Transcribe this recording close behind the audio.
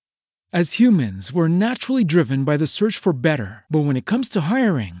As humans, we're naturally driven by the search for better. But when it comes to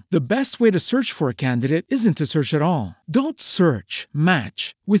hiring, the best way to search for a candidate isn't to search at all. Don't search,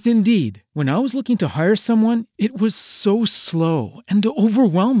 match with Indeed. When I was looking to hire someone, it was so slow and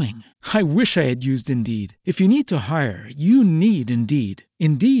overwhelming. I wish I had used Indeed. If you need to hire, you need Indeed.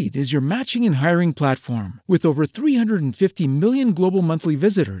 Indeed is your matching and hiring platform with over 350 million global monthly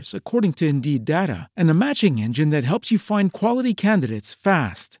visitors, according to Indeed data, and a matching engine that helps you find quality candidates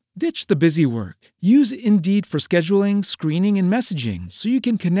fast. Ditch the busy work. Use Indeed for scheduling, screening, and messaging so you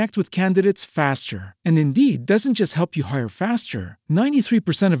can connect with candidates faster. And Indeed doesn't just help you hire faster.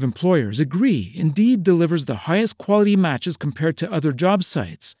 93% of employers agree Indeed delivers the highest quality matches compared to other job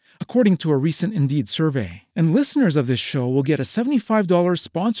sites, according to a recent Indeed survey. And listeners of this show will get a $75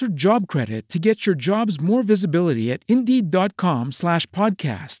 sponsored job credit to get your jobs more visibility at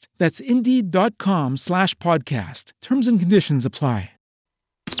Indeed.com/podcast. That's Indeed.com/podcast. Terms and conditions apply.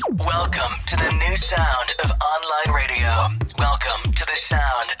 Welcome to the new sound of online radio. Welcome to the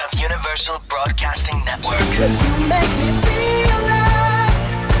sound of Universal Broadcasting Network. 'Cause you make me feel like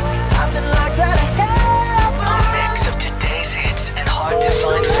I've been locked out of heaven. A mix of today's hits and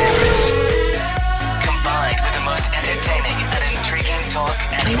hard-to-find favorites, combined with the most entertaining and intriguing talk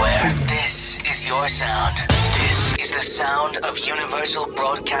anywhere. This is your sound. This is the sound of Universal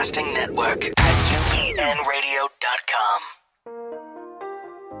Broadcasting Network at UBNradio.com.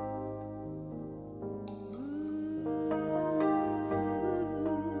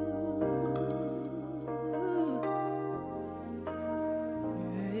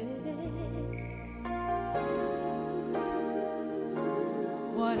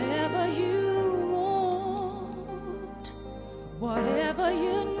 Whatever you want, whatever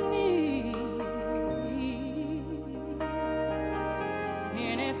you need,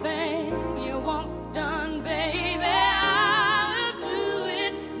 anything you want done, baby, I'll do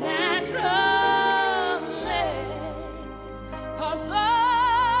it naturally. 'Cause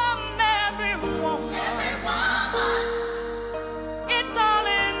every woman, it's all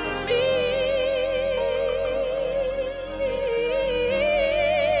in me.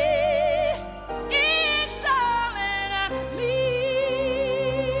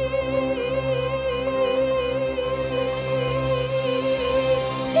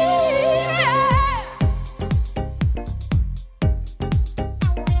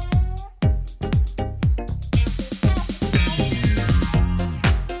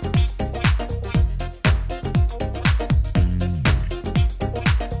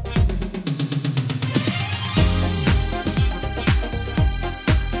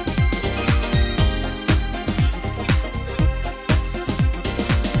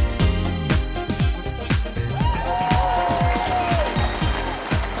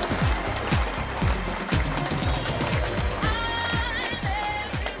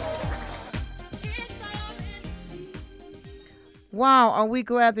 Wow, are we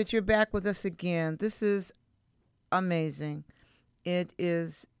glad that you're back with us again? This is amazing. It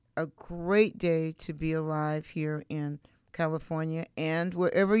is a great day to be alive here in California and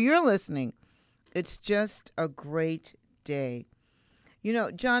wherever you're listening. It's just a great day. You know,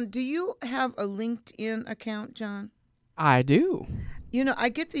 John, do you have a LinkedIn account, John? I do. You know, I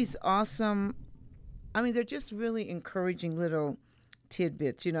get these awesome, they're just really encouraging little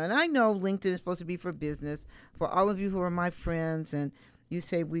tidbits, and I know LinkedIn is supposed to be for business, for all of you who are my friends, and you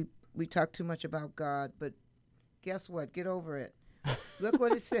say we talk too much about God, but guess what? Get over it. Look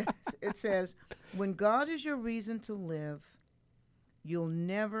what it says. It says, when God is your reason to live, you'll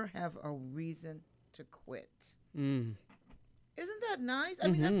never have a reason to quit. Isn't that nice?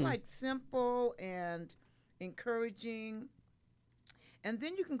 That's like simple and encouraging. And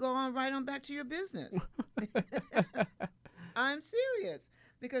then you can go on right on back to your business. I'm serious,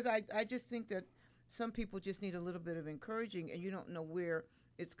 because I just think that some people just need a little bit of encouraging, and you don't know where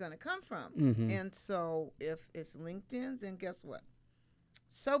it's going to come from. And so if it's LinkedIn, then guess what?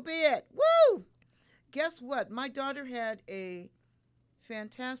 So be it. Woo! Guess what? My daughter had a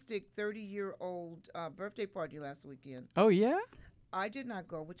fantastic 30-year-old birthday party last weekend. Oh, yeah? I did not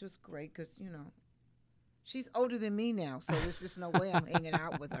go, which was great because, she's older than me now, so there's just no way I'm hanging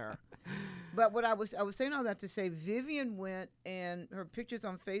out with her. But what I was saying all that to say, Vivian went, and her pictures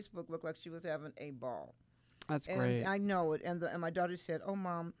on Facebook looked like she was having a ball. That's and great. I know it. And my daughter said, "Oh,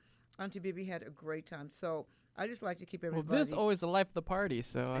 Mom, Auntie Bibi had a great time." So I just like to keep everybody. Well, Viv's always the life of the party,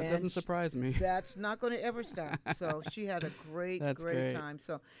 so it doesn't surprise me. That's not going to ever stop. So she had a great time.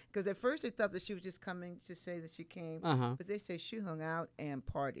 So because at first they thought that she was just coming to say that she came, but they say she hung out and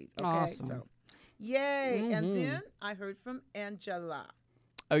partied. Okay, awesome. So yay! And then I heard from Angela.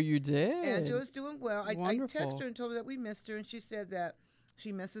 Oh, you did? Angela's doing well. I Wonderful. texted her and told her that we missed her, and she said that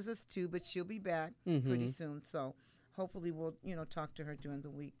She misses us too, but she'll be back pretty soon. So hopefully we'll, talk to her during the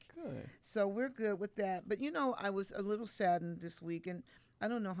week. Good. So we're good with that. But, I was a little saddened this week, and I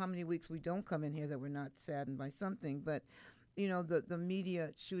don't know how many weeks we don't come in here that we're not saddened by something. But, the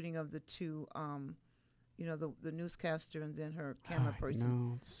media shooting of the two, the newscaster and then her camera person.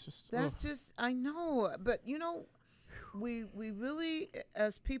 No, it's just. That's just, I know. But, we really,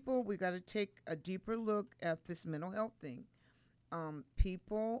 as people, we got to take a deeper look at this mental health thing.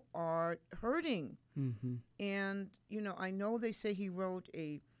 People are hurting. Mm-hmm. And, I know they say he wrote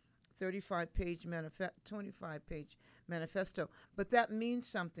a 25-page manifesto, but that means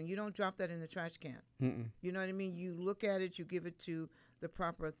something. You don't drop that in the trash can. Mm-mm. You know what I mean? You look at it, you give it to the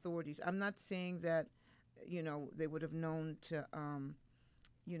proper authorities. I'm not saying that, they would have known to,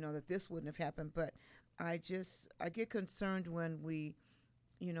 that this wouldn't have happened, but I get concerned when we,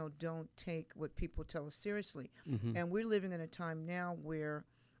 don't take what people tell us seriously. Mm-hmm. And we're living in a time now where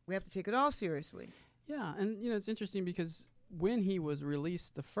we have to take it all seriously. Yeah, and it's interesting because when he was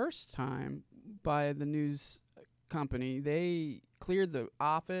released the first time by the news company, they cleared the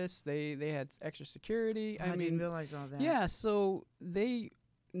office. They had extra security. I didn't realize all that. Yeah, so they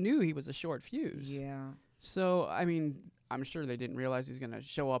knew he was a short fuse. Yeah. So I'm sure they didn't realize he was going to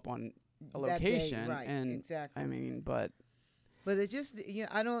show up on a That day, location. right, and exactly. But it just,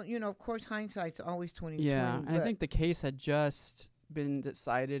 I don't, of course, hindsight's always 20/20. yeah, and I think the case had just been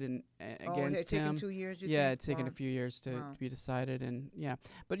decided and against it had him. taken 2 years. It's taken a few years to be decided, and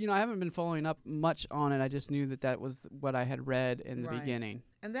but I haven't been following up much on it. I just knew that was what I had read in the beginning,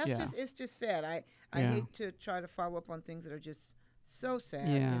 and that's it's just sad. I hate to try to follow up on things that are just so sad,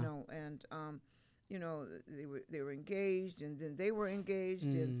 and they were engaged, and then they were engaged,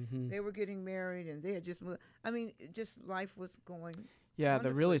 and they were getting married, and they had just life was going. Yeah,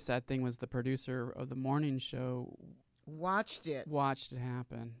 the really sad thing was the producer of the morning show watched it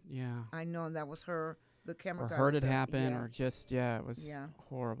happen. Yeah, I know, and that was her, the camera guy, or heard it happen, or just it was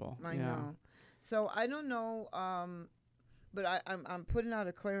horrible. I know. So I don't know, but I'm putting out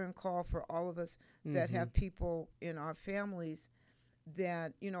a clarion call for all of us that have people in our families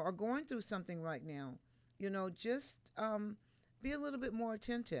that are going through something right now. Just be a little bit more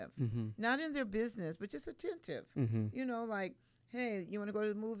attentive, not in their business, but just attentive. Like, hey, you want to go to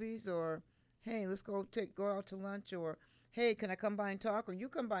the movies, or hey, let's go out to lunch, or hey, can I come by and talk, or you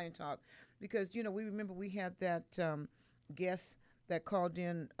come by and talk, because we remember we had that guest that called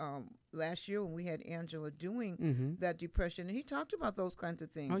in last year when we had Angela doing that depression, and he talked about those kinds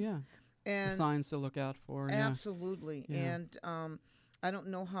of things. Oh yeah, and the signs to look out for. Absolutely, yeah. And I don't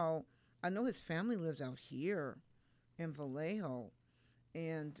know how. I know his family lives out here in Vallejo,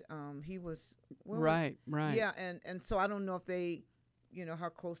 and he was right. Yeah, and so I don't know if they, how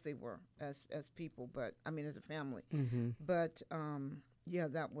close they were as people, but as a family. But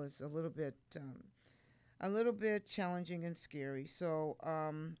that was a little bit challenging and scary. So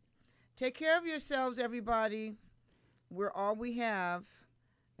take care of yourselves, everybody. We're all we have,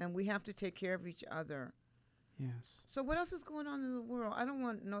 and we have to take care of each other. Yes. So what else is going on in the world? I don't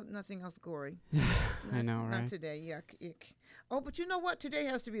want nothing else gory. I know, right? Not today. Yuck. Oh, but you know what? Today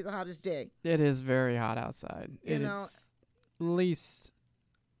has to be the hottest day. It is very hot outside. It's at least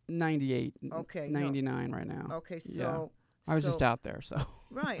 98, 99 right now. Okay, so... I was just out there, so...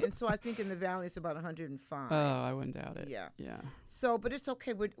 Right, and so I think in the valley it's about 105. Oh, I wouldn't doubt it. Yeah. Yeah. So, but it's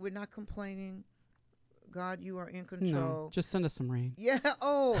okay. We're not complaining. God, you are in control. No, just send us some rain. Yeah.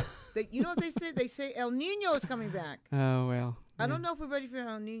 Oh, what they say? They say El Nino is coming back. Oh, well. I don't know if we're ready for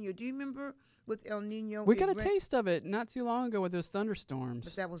El Nino. Do you remember with El Nino? We got a taste of it not too long ago with those thunderstorms.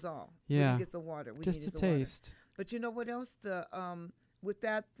 But that was all. Yeah. We didn't get the water. Just a taste. Water. But you know what else? The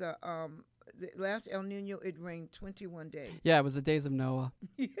last El Nino, it rained 21 days. Yeah, it was the days of Noah.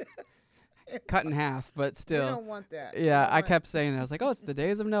 Yes. Cut in half, but still. We don't want that. Yeah, I kept saying that. I was like, it's the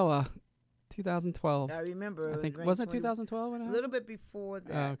days of Noah. 2012. I remember. I think wasn't it 2012? A little bit before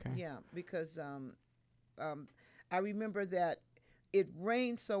that. Oh, okay. Yeah, because I remember that it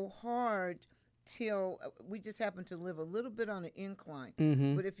rained so hard till we just happened to live a little bit on an incline.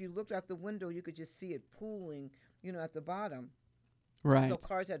 But if you looked out the window, you could just see it pooling, at the bottom. Right. So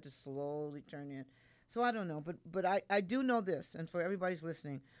cars had to slowly turn in. So I don't know, but I do know this, and for everybody's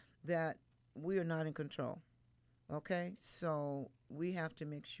listening, that we are not in control. Okay, so we have to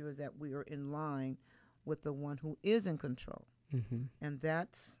make sure that we are in line with the one who is in control. And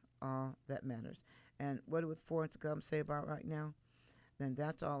that's all that matters. And what would Forrest Gump say about right now? Then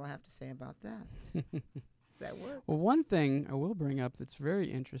that's all I have to say about that. That works. Well, one thing I will bring up that's very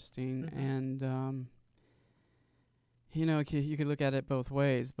interesting, and, you could look at it both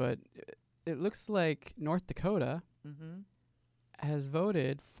ways, but it looks like North Dakota has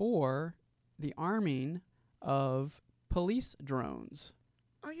voted for the arming of police drones.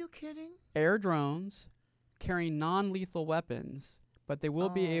 Are you kidding? Air drones carrying non-lethal weapons, but they will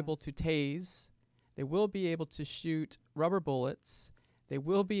be Oh. able to tase. They will be able to shoot rubber bullets. They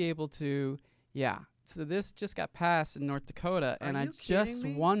will be able to, So this just got passed in North Dakota, and I you just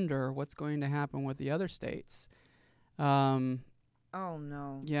kidding me? wonder what's going to happen with the other states. Oh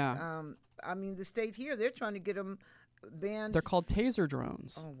no. Yeah. I mean, the state here, they're trying to get them banned. They're called taser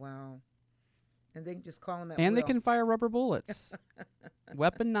drones. Oh wow. And they can just call them at And they will. can fire rubber bullets.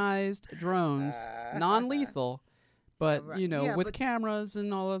 Weaponized drones, non-lethal, but Right. you know, Yeah, with but- cameras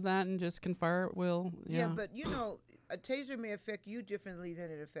and all of that, and just can fire at will. Yeah, but you know, a taser may affect you differently than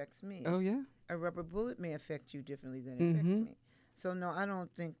it affects me. Oh yeah. A rubber bullet may affect you differently than it affects Mhm. me. So no, I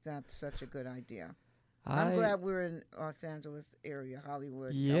don't think that's such a good idea. I- I'm glad we're in Los Angeles area,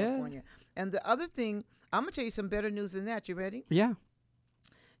 Hollywood, Yeah. California. And the other thing, I'm gonna tell you some better news than that. You ready? Yeah.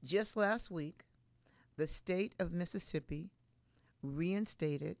 Just last week, the state of Mississippi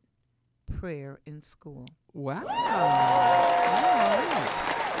reinstated prayer in school. Wow. All right.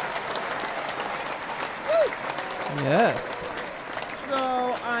 Yes. So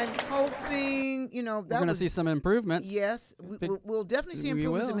I'm hoping, you know, We're that going to was see some improvements. yes, Big- we'll definitely see we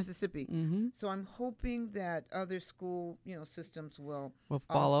improvements in will. Mississippi. Mm-hmm. So I'm hoping that other school, systems will We'll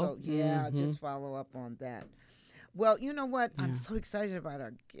follow. also, Mhm. just follow up on that. Well, you know what? I'm Yeah. so excited about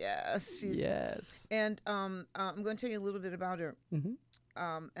our guest. Yes. And I'm going to tell you a little bit about her, Mm-hmm.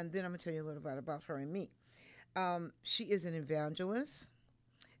 and then I'm going to tell you a little bit about her and me. She is an evangelist.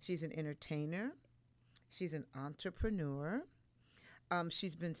 She's an entertainer. She's an entrepreneur.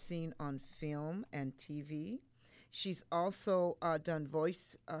 She's been seen on film and TV. She's also done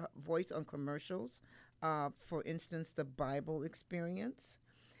voice on commercials. For instance, the Bible Experience,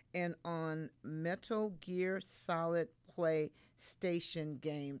 and on Metal Gear Solid PlayStation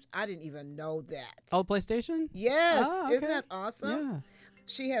games. I didn't even know that. Oh, PlayStation? Yes, Ah, isn't okay. that awesome? Yeah.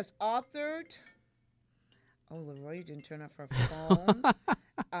 She has authored. Oh, Leroy, you didn't turn off her phone.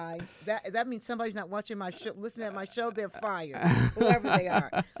 That means somebody's not watching my show, listening to my show. They're fired, whoever they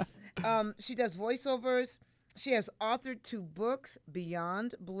are. She does voiceovers. She has authored 2 books,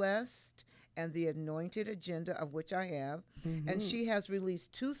 Beyond Blessed and The Anointed Agenda, of which I have. And she has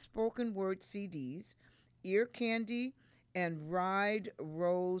released 2 spoken word CDs, Ear Candy and Ride,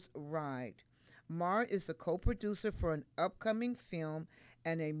 Rose, Ride. Mara is the co-producer for an upcoming film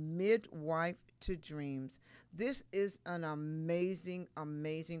and a midwife to dreams. This is an amazing,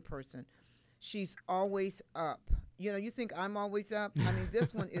 amazing person. She's always up. You think I'm always up? I mean,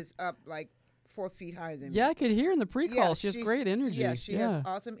 this one is up like 4 feet higher than me. Yeah, I could hear in the pre-call. Yeah, she has she's- great energy. Yeah, she has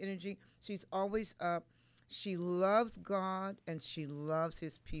awesome energy. She's always up. She loves God and she loves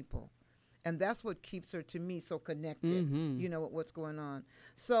his people. And that's what keeps her, to me, so connected, with what's going on.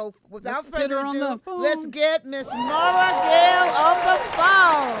 So without Let's get further her on ado, the phone. let's get Miss Mara Gale on the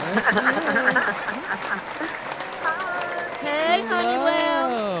phone. Hey, honey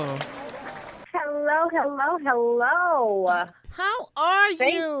lamb. Hello. How are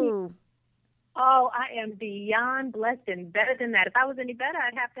Thank you? Oh, I am beyond blessed and better than that. If I was any better,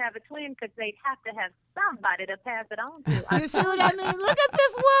 I'd have to have a twin because they'd have to have somebody to pass it on to. You see what I mean? Look at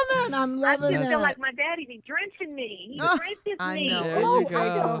this woman. I'm I loving just that. feel like my daddy be drenching me. He Oh, drenches I me. know. There Oh, you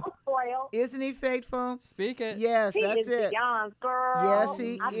go. I'm spoiled. Isn't he faithful? Speak it. Yes, He that's is it. beyond, girl. Yes,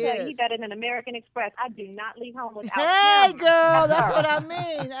 he I tell you, is. he better than American Express. I do not leave home without Hey, him. girl, that's what I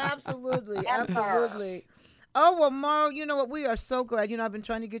mean. Absolutely, Ever. absolutely. Oh, well, Mara, you know what? We are so glad. I've been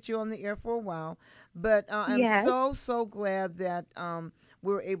trying to get you on the air for a while, but I'm Yes. so glad that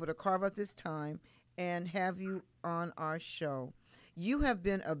we were able to carve out this time and have you on our show. You have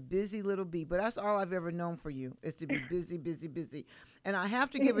been a busy little bee, but that's all I've ever known for you is to be busy, busy, busy. And I have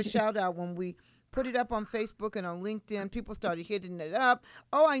to give a shout out when we put it up on Facebook and on LinkedIn. People started hitting it up.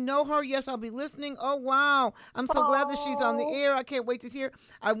 Oh, I know her. Yes, I'll be listening. Oh, wow. I'm so glad that she's on the air. I can't wait to hear.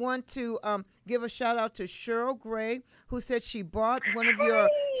 I want to give a shout out to Cheryl Gray, who said she bought one of your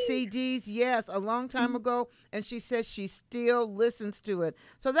CDs, yes, a long time ago, and she says she still listens to it.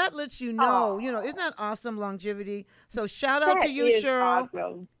 So that lets you know, isn't that awesome, longevity? So shout out That to you, is Cheryl.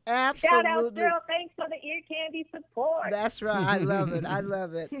 awesome. Absolutely. Shout out, girl. Thanks for the ear candy support. That's right. I love it. I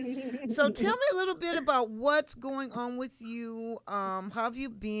love it. So tell me a little bit about what's going on with you. How have you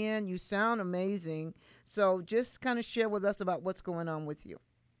been? You sound amazing. So just kind of share with us about what's going on with you.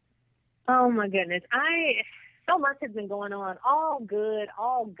 Oh my goodness. So much has been going on. All good,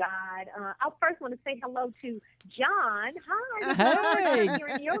 all God. I first want to say hello to John. Hi. Hey.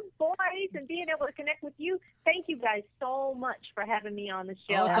 Hearing your voice and being able to connect with you. Thank you guys so much for having me on the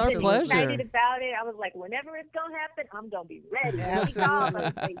show. Oh, it's I've our been pleasure. excited about it. I was like, whenever it's going to happen, I'm going to be ready. When he calls, I'm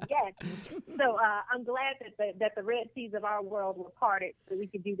going to say yes. So I'm glad that the Red Seas of our world were parted so we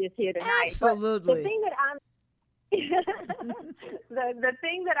could do this here tonight. Absolutely. But the thing that I'm the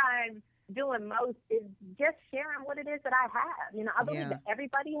thing that I'm doing most is just sharing what it is that I have. You know, I believe that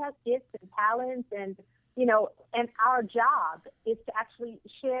everybody has gifts and talents, and you know, and our job is to actually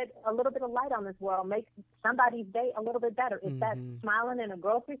shed a little bit of light on this world, make somebody's day a little bit better. If that's smiling in a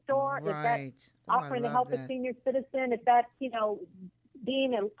grocery store, if that's offering to help a senior citizen, if that's, you know,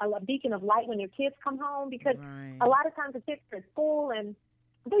 being a beacon of light when your kids come home, because a lot of times the kids are at school and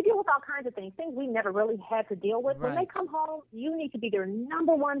they deal with all kinds of things we never really had to deal with. When they come home, you need to be their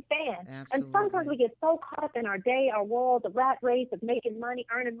number one fan. And sometimes we get so caught up in our day, our world, the rat race of making money,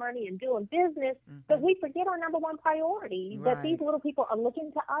 earning money, and doing business that we forget our number one priority, that these little people are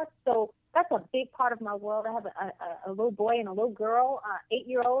looking to us. So that's a big part of my world. I have a little boy and a little girl,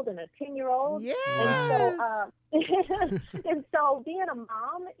 8-year-old and a 10-year-old. Yes. And so being a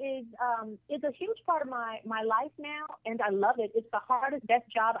mom is a huge part of my life now, and I love it. It's the hardest, best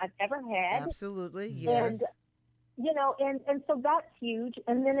job I've ever had. Absolutely, yes. And you know, and so that's huge.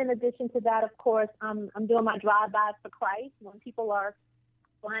 And then in addition to that, of course, I'm doing my drive-bys for Christ. When people are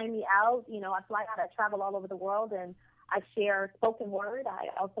flying me out, you know, I fly out, I travel all over the world, and I share spoken word. I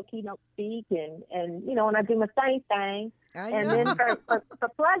also keynote speak, and you know, and I do my same thing. And then for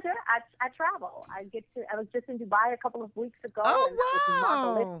pleasure, I travel. I was just in Dubai a couple of weeks ago. Oh, and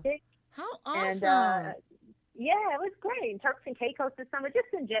wow. It was marvelistic. How awesome. And yeah, it was great. Turks and Caicos this summer, just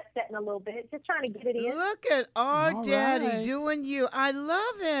in jet setting a little bit, just trying to get it in. Look at our All daddy right. doing you. I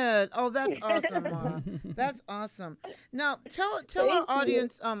love it. Oh, that's awesome, Mara. That's awesome. Now, tell our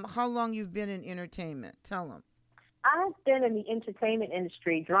audience how long you've been in entertainment. Tell them. I've been in the entertainment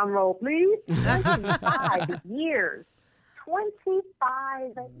industry, drum roll please, 25 years.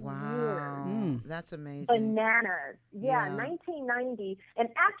 25 Wow. years. That's amazing. Bananas. Yeah, 1990. And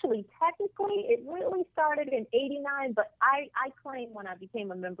actually, technically, it really started in 89, but I claim when I became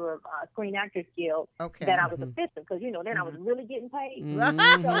a member of Screen Actors Guild that I was official, because, you know, then I was really getting paid.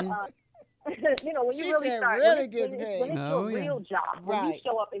 So, you know, when you really start, really when it's your real job, when you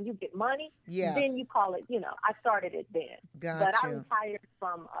show up and you get money, then you call it, you know, I started it then. But I retired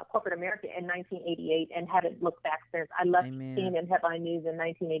from corporate America in 1988 and haven't looked back since. I left CNN Headline News in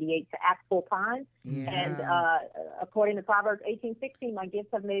 1988 to act full time. And according to Proverbs 18:16, my gifts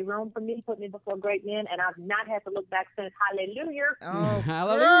have made room for me, put me before great men, and I've not had to look back since. Hallelujah. Oh,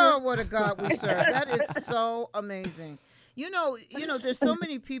 Hallelujah. girl, what a God we serve. That is so amazing. You know, there's so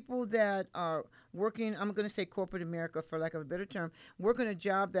many people that are working, I'm going to say corporate America for lack of a better term, working a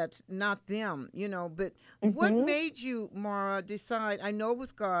job that's not them, you know. But what made you, Mara, decide, I know it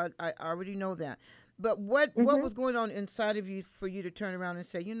was God, I already know that, but what was going on inside of you for you to turn around and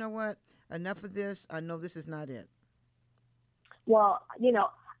say, you know what, enough of this, I know this is not it? Well, you know,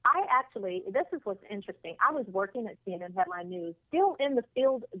 this is what's interesting. I was working at CNN Headline News, still in the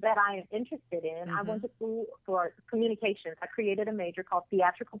field that I am interested in. I went to school for communications. I created a major called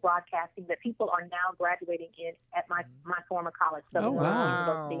theatrical broadcasting that people are now graduating in at my former college, Southern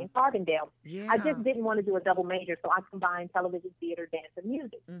University in Carbondale. I just didn't want to do a double major, so I combined television, theater, dance, and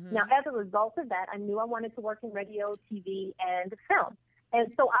music. Now, as a result of that, I knew I wanted to work in radio, TV, and film.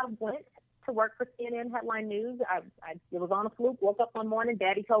 And so I went to work for CNN Headline News. It was on a fluke. Woke up one morning.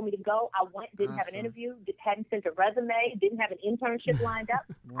 Daddy told me to go. I went. Didn't have an interview. Hadn't sent a resume. Didn't have an internship lined up.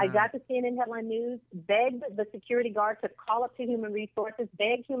 I got to CNN Headline News. Begged the security guard to call up to Human Resources.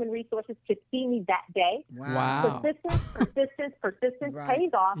 Begged Human Resources to see me that day. Wow. Persistence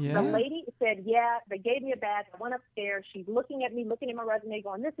pays off. The lady said, yeah. They gave me a badge. I went upstairs. She's looking at me, looking at my resume,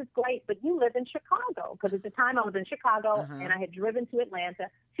 going, "This is great, but you live in Chicago." Because at the time I was in Chicago and I had driven to Atlanta.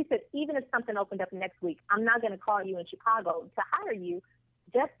 She said, even if something opened up next week, I'm not going to call you in Chicago to hire you.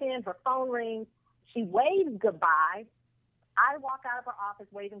 Just then, her phone rings. She waves goodbye. I walk out of her office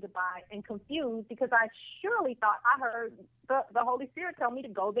waving goodbye and confused because I surely thought I heard the Holy Spirit tell me to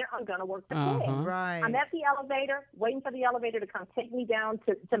go there. I'm going to work for Ted. I'm at the elevator, waiting for the elevator to come take me down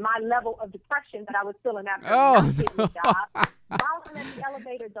to my level of depression that I was feeling after not getting the job. While I'm at the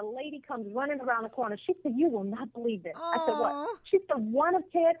elevator, the lady comes running around the corner. She said, "You will not believe this." I said, "What?" She said, "One of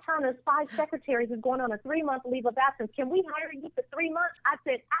Ted Turner's 5 secretaries is going on a 3-month leave of absence. Can we hire you for 3 months?" I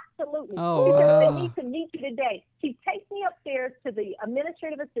said, "Absolutely." She said, "They need to meet you today." She takes me upstairs to the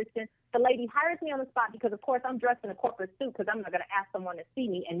administrative assistant. The lady hires me on the spot because, of course, I'm dressed in a corporate suit because I'm not going to ask someone to see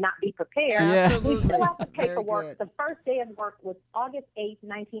me and not be prepared. Yeah. We Absolutely. fill out the Very paperwork. good. The first day of work was August 8th,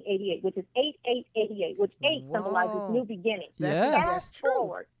 1988, which is 8/8/88, which 8 Whoa. symbolizes new beginning. Yes. That's Fast true.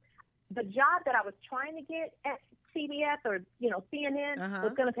 forward, the job that I was trying to get at CBS or CNN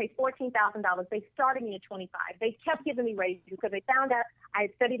was going to pay $14,000. They started me at 25. They kept giving me raises because they found out I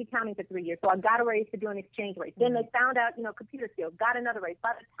had studied accounting for 3 years, so I got a raise to do an exchange rate. Then they found out, computer skills, got another raise.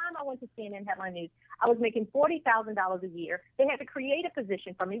 By the time I went to CNN Headline News, I was making $40,000 a year. They had to create a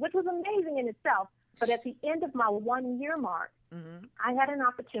position for me, which was amazing in itself. But at the end of my 1 year mark, I had an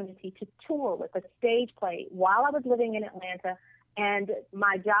opportunity to tour with a stage play while I was living in Atlanta. And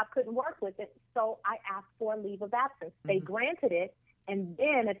my job couldn't work with it, so I asked for a leave of absence. They granted it, and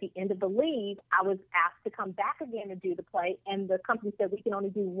then at the end of the leave, I was asked to come back again to do the play, and the company said we can only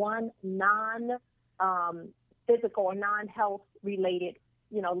do one non-physical or non-health related,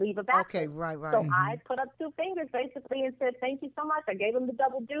 leave of absence. Okay, right. So I put up two fingers basically and said, thank you so much. I gave them the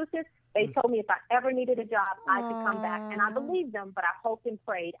double deuces. They told me if I ever needed a job, I could come back, and I believed them, but I hoped and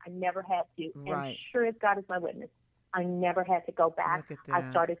prayed I never had to. Right. And sure as God is my witness, I never had to go back. Look at I that.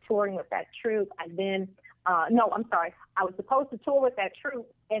 started touring with that troupe. I was supposed to tour with that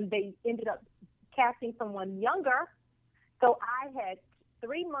troupe, and they ended up casting someone younger. So I had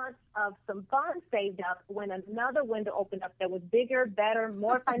 3 months of some funds saved up when another window opened up that was bigger, better,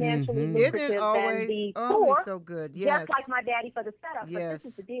 more financially Isn't lucrative it than always the always tour. so good? Yes. Just like my daddy for the setup. But this is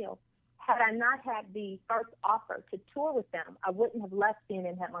Yes. the deal. Had I not had the first offer to tour with them, I wouldn't have left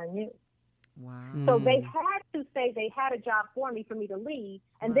CNN Headline News. Wow. So they had to say they had a job for me to leave,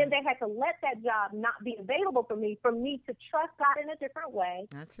 and then they had to let that job not be available for me to trust God in a different way.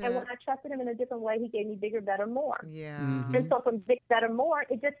 That's And when it. I trusted him in a different way, he gave me bigger, better, more. Yeah. And so from big, better, more,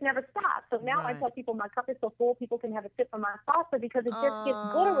 it just never stops. So now I Right. tell people my cup is so full, people can have a sip from my saucer because it just gets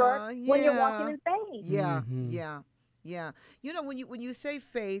gooder when you're walking in faith. Yeah, yeah. When you say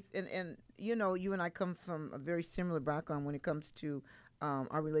faith, and you and I come from a very similar background when it comes to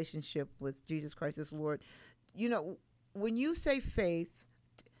our relationship with Jesus Christ as Lord. When you say faith,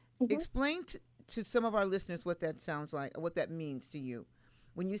 explain to some of our listeners what that sounds like, or what that means to you.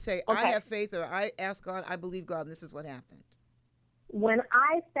 When you say, I have faith, or I ask God, I believe God, and this is what happened. When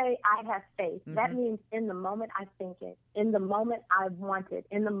I say I have faith, that means in the moment I think it, in the moment I want it,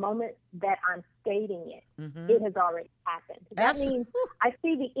 in the moment that I'm stating it, it has already happened. That means I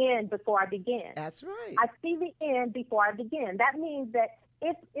see the end before I begin. That's right. I see the end before I begin. That means that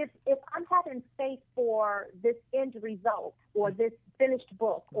if I'm having faith for this end result or this finished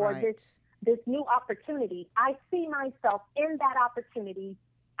book or Right. this new opportunity, I see myself in that opportunity.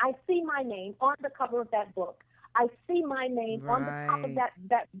 I see my name on the cover of that book. I see my name on the top of Right.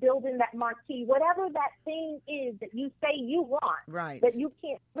 that building, that marquee, whatever that thing is that you say you want, Right. that you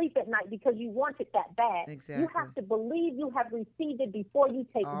can't sleep at night because you want it that bad. Exactly. You have to believe you have received it before you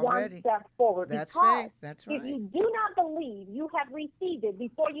take Already. one step forward. That's because faith. That's if right. you do not believe you have received it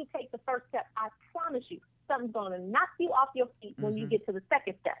before you take the first step, I promise you, something's going to knock you off your feet when you get to the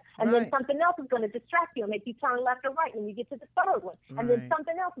second step. And then Right. something else is going to distract you and make you turn left or right when you get to the third one. And then Right.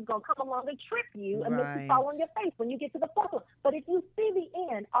 something else is going to come along and trip you and make Right. you fall on your face when you get to the fourth one. But if you see the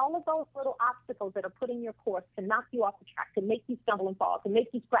end, all of those little obstacles that are put in your course to knock you off the track, to make you stumble and fall, to make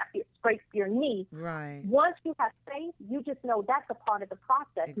you scrape your knee, Right. once you have faith, you just know that's a part of the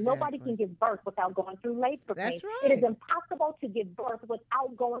process. Nobody Exactly. can give birth without going through labor pain. That's right. It is impossible to give birth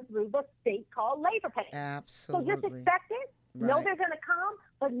without going through the state called labor pain. Absolutely. So just expect it. Know Right. they're going to come,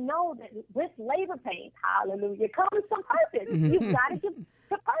 but know that with labor pain, hallelujah, comes some purpose. You've got to give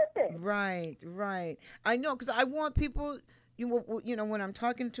the purpose. Right. I know, because I want people, when I'm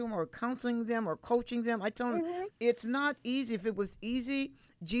talking to them or counseling them or coaching them, I tell them it's not easy. If it was easy,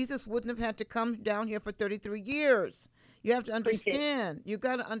 Jesus wouldn't have had to come down here for 33 years. You have to understand. You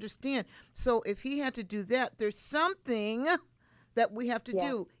got to understand. So if he had to do that, there's something that we have to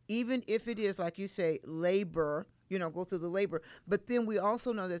do, even if it is, like you say, labor, go through the labor. But then we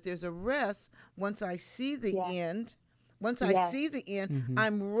also know that there's a rest once I see the end. Once I see the end,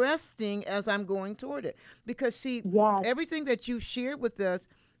 I'm resting as I'm going toward it. Because, see, everything that you've shared with us,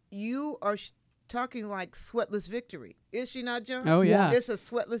 you are talking like sweatless victory. Is she not, John? Oh, yeah. It's a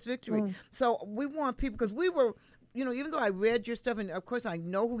sweatless victory. So we want people, because we were, even though I read your stuff, and of course I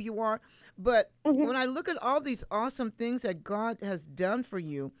know who you are, but when I look at all these awesome things that God has done for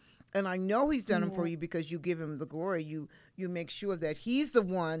you, and I know he's done them for you because you give him the glory. You make sure that he's the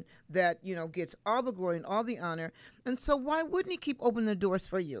one that, gets all the glory and all the honor. And so why wouldn't he keep opening the doors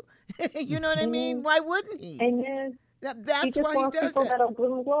for you? You know what I mean? Why wouldn't he? Amen. That's He just why he wants does people that. that'll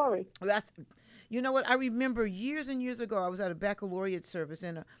give him glory. You know what? I remember years and years ago, I was at a baccalaureate service,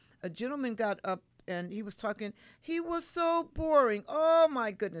 and a gentleman got up and he was talking. He was so boring. Oh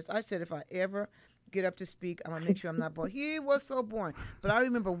my goodness! I said if I ever get up to speak, I'm gonna make sure I'm not boring. He was so boring. But I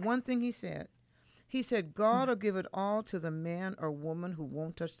remember one thing he said. He said, God will give it all to the man or woman who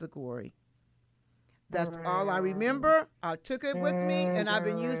won't touch the glory. That's all I remember. I took it with me, and I've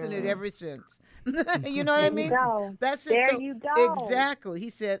been using it ever since. You know what I mean? That's it. There you go. Exactly. He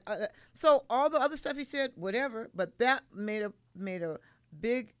said, so all the other stuff he said, whatever, but that made a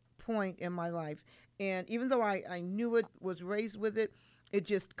big point in my life. And even though I knew it, was raised with it, it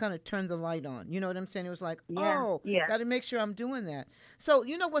just kind of turned the light on. You know what I'm saying? It was like, got to make sure I'm doing that. So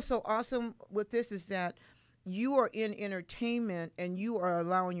you know what's so awesome with this is that you are in entertainment and you are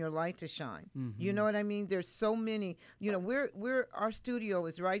allowing your light to shine. Mm-hmm. You know what I mean? There's so many. You know, our studio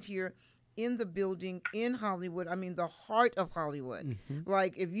is right here in the building in Hollywood. I mean, the heart of Hollywood. Mm-hmm.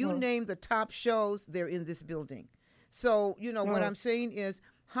 Like if you name the top shows, they're in this building. So you know what I'm saying is,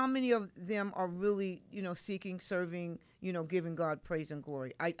 how many of them are really, seeking, serving, giving God praise and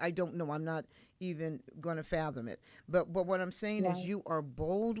glory? I don't know. I'm not even going to fathom it. But what I'm saying is you are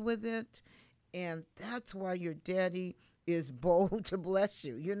bold with it, and that's why your daddy is bold to bless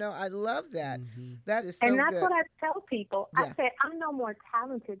you. I love that. Mm-hmm. That is so good. And that's what I tell people. Yeah. I say, I'm no more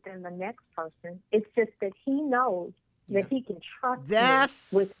talented than the next person. It's just that he knows that he can trust me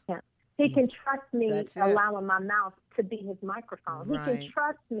with him. He can trust me allowing my mouth to be his microphone. Right. He can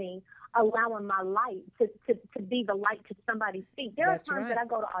trust me allowing my light to be the light to somebody's feet. There are times that I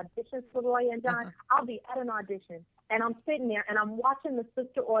go to auditions for Roy and John. I'll be at an audition, and I'm sitting there, and I'm watching the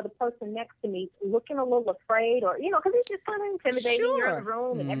sister or the person next to me looking a little afraid, or, because he's just kind of intimidating. You're in the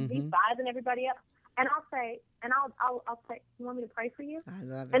room, and he's sizing everybody up. And I'll say, you want me to pray for you? I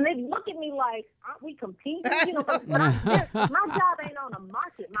love it. And they look at me like, aren't we competing? But my job ain't on the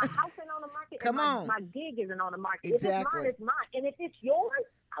market. My house ain't on the market. Come on. My gig isn't on the market. Exactly. If it's mine, it's mine. And if it's yours,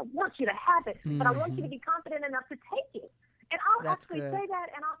 I want you to have it. But I want you to be confident enough to take it. And I'll say that,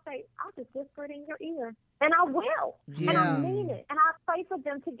 and I'll say, I'll just whisper it in your ear. And I will. Yeah. And I mean it. And I pray for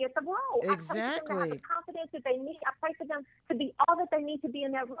them to get the role. Exactly. I pray for them to have the confidence that they need. I pray for them to be all that they need to be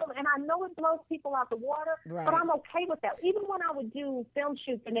in that room. And I know it blows people out the water, but I'm okay with that. Even when I would do film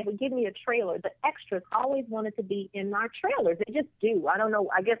shoots and they would give me a trailer, the extras always wanted to be in my trailers. They just do. I don't know.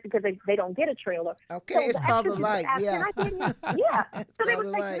 I guess because they don't get a trailer. Okay, so it's called The Light. Yeah. So they would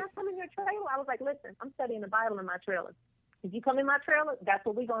say, can I come in your trailer? I was like, listen, I'm studying the Bible in my trailer. If you come in my trailer, that's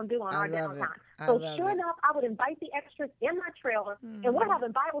what we're going to do on our downtime. So sure enough, I would invite the extras in my trailer, and we're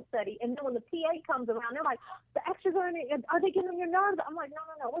having Bible study. And then when the PA comes around, they're like, the extras are they getting on your nerves? I'm like,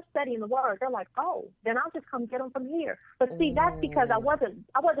 no, we're studying the Word. They're like, oh, then I'll just come get them from here. But see, that's because I wasn't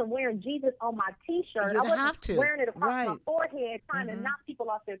wearing Jesus on my T-shirt. I wasn't wearing it across my forehead trying to knock people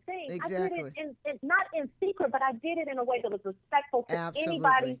off their thing. Exactly. I did it not in secret, but I did it in a way that was respectful to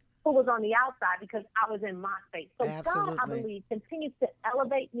anybody who was on the outside, because I was in my space. So God, I believe, continues to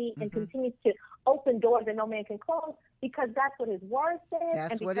elevate me and continues to open doors that no man can close, because that's what his word said.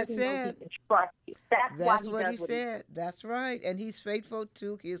 That's and what it said. He can trust you. That's what he said. That's right. And he's faithful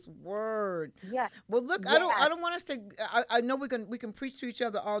to his word. Yeah. Well, look, I don't want us to. I know we can preach to each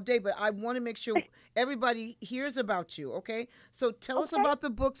other all day, but I want to make sure everybody hears about you. Okay. So tell us about the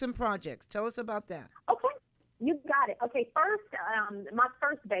books and projects. Tell us about that. Okay. You got it. Okay, first, my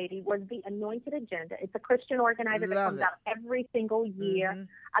first baby was The Anointed Agenda. It's a Christian organizer that comes out every single year.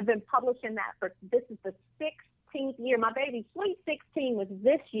 I've been publishing that this is the 16th year. My baby's sweet 16 was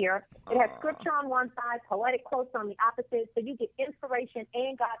this year. It has scripture on one side, poetic quotes on the opposite, so you get inspiration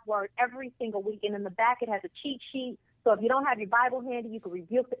and God's word every single week. And in the back, it has a cheat sheet. So if you don't have your Bible handy, you can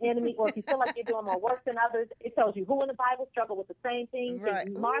rebuke the enemy. Or if you feel like you're doing more work than others, it tells you who in the Bible struggle with the same things.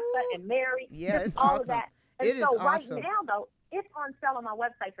 Right. Martha and Mary. Yes, all awesome. of that. And so right now, though, it's on sale on my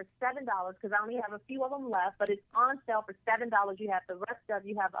website for $7 because I only have a few of them left, but it's on sale for $7. You have the rest of,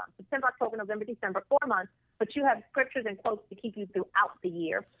 you have September, October, November, December, 4 months, but you have scriptures and quotes to keep you throughout the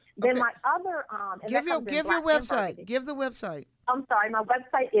year. Then my other... give your website. Give the website. I'm sorry. My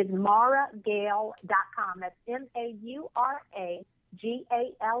website is MaraGale.com. That's MAURAGALE.com.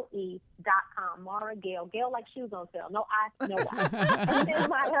 Mara Gale. Gale like shoes on sale. No I, no Y. And then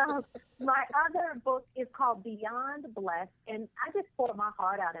my other book is called Beyond Blessed, and I just poured my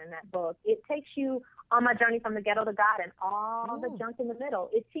heart out in that book. It takes you on my journey from the ghetto to God and all the junk in the middle.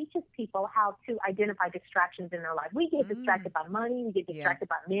 It teaches people how to identify distractions in their life. We get distracted by money. We get distracted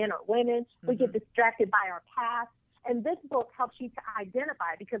by men or women. We get distracted by our past. And this book helps you to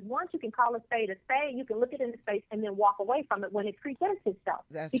identify, because once you can call a spade, you can look it in the face and then walk away from it when it presents itself.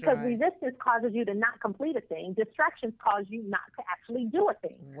 That's because right. resistance causes you to not complete a thing. Distractions cause you not to actually do a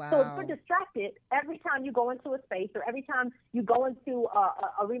thing. Wow. So if you're distracted every time you go into a space or every time you go into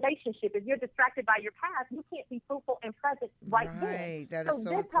a relationship, if you're distracted by your past, you can't be fruitful and present right then. That so is so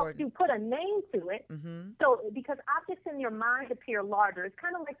this important. helps you put a name to it. So because objects in your mind appear larger, it's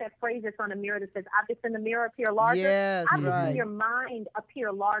kind of like that phrase that's on a mirror that says objects in the mirror appear larger. Yes, objects right. in your mind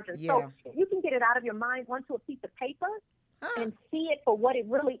appear larger. Yeah. So if you can get it out of your mind onto a piece of paper and see it for what it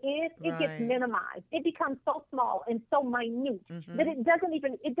really is, it gets minimized. It becomes so small and so minute that it doesn't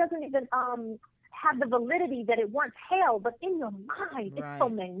even have the validity that it once held, but in your mind, it's so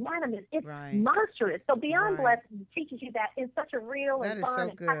magnanimous. It's monstrous. So Beyond Blessed teaches you that in such a real and fun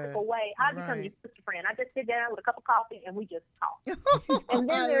and practical way. I become your sister friend. I just sit down with a cup of coffee and we just talk. And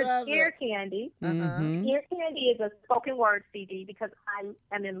then there's Ear Candy. Ear Candy is a spoken word CD because I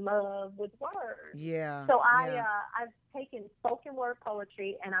am in love with words. Yeah. So I've taken spoken word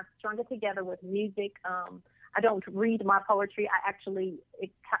poetry and I've strung it together with music. I don't read my poetry. I actually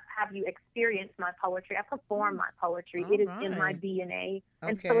have you experience my poetry. I perform my poetry. It is in my DNA.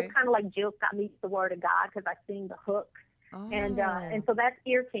 And so it's kind of like Jill Scott meets the Word of God because I sing the hook. And so that's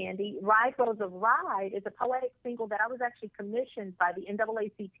Ear Candy. Ride Rose of Ride is a poetic single that I was actually commissioned by the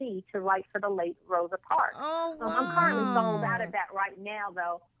NAACP to write for the late Rosa Parks. Oh, wow. I'm currently sold out of that right now,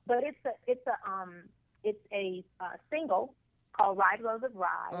 though. But it's a single called Ride Rose of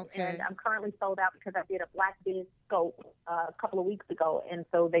Ride, and I'm currently sold out because I did a Black Biz scope a couple of weeks ago, and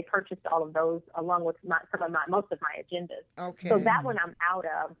so they purchased all of those along with most of my agendas. So that one I'm out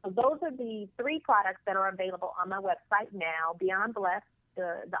of. So those are the 3 products that are available on my website now: Beyond Blessed,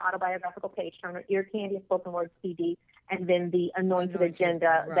 the autobiographical page turner, Ear Candy, a spoken word CD, and then the Anointed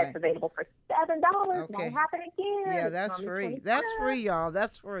Agenda that's available for $7. Won't happen again. Yeah, that's free. That's free, y'all.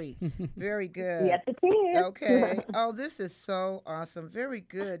 That's free. Very good. Yes, it is. Okay. Oh, this is so awesome. Very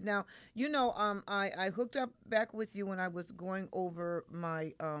good. Now, I hooked up back with you when I was going over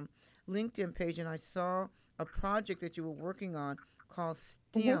my LinkedIn page, and I saw a project that you were working on called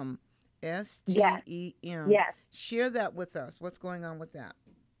STEM. STEM. Yes. Share that with us. What's going on with that?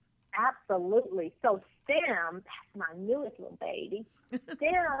 Absolutely. So STEM, that's my newest little baby.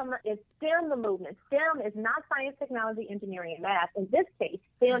 STEM is STEM the movement. STEM is not science, technology, engineering, and math. In this case,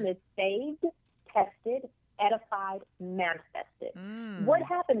 STEM is saved, tested, edified, manifested. What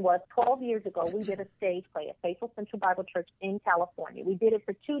happened was 12 years ago, we did a stage play at Faithful Central Bible Church in California. We did it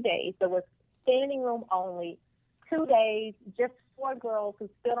for 2 days. There was standing room only. 2 days, just 4 girls who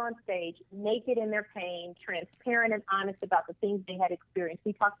stood on stage, naked in their pain, transparent and honest about the things they had experienced.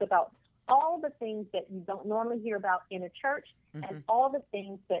 We talked about all the things that you don't normally hear about in a church and all the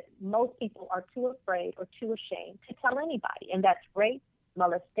things that most people are too afraid or too ashamed to tell anybody. And that's rape,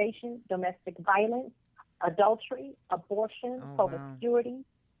 molestation, domestic violence, adultery, abortion, promiscuity.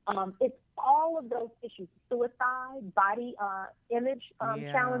 It's all of those issues: suicide, body image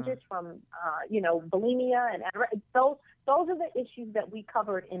challenges from bulimia, and those are the issues that we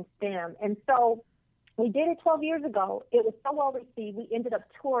covered in STEM. And so we did it 12 years ago. It was so well received. We ended up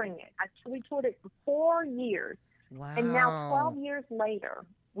touring it. We toured it for 4 years. Wow. And now 12 years later,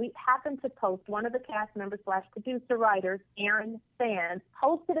 we happened to post, one of the cast members / producer writers, Aaron Sands,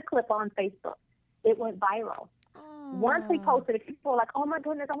 posted a clip on Facebook. It went viral. Once we posted it, people were like, "Oh my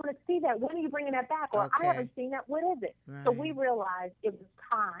goodness, I want to see that. When are you bringing that back?" Or "I haven't seen that. What is it?" Right. So we realized it was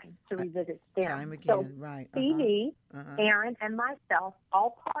time to revisit STEM. Time again, so right. Stevie, Aaron, and myself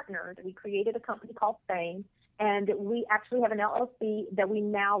all partnered. We created a company called Fame, and we actually have an LLC that we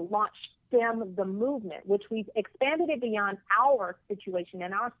now launched STEM the movement, which we've expanded it beyond our situation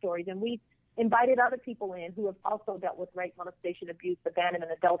and our stories, and we've invited other people in who have also dealt with rape, molestation, abuse, abandonment,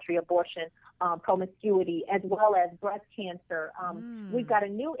 adultery, abortion, promiscuity, as well as breast cancer. We've got a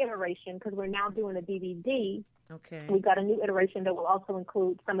new iteration because we're now doing a DVD. We've got a new iteration that will also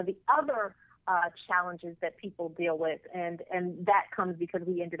include some of the other challenges that people deal with, and that comes because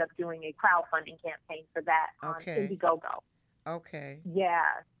we ended up doing a crowdfunding campaign for that on Indiegogo. Yeah.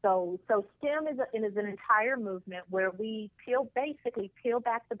 So STEM is an entire movement where we basically peel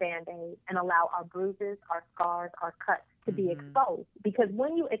back the Band-Aid and allow our bruises, our scars, our cuts to be exposed. Because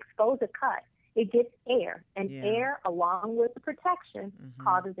when you expose a cut, it gets air, and air, along with the protection,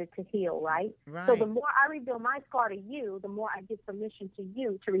 causes it to heal, right? So the more I reveal my scar to you, the more I give permission to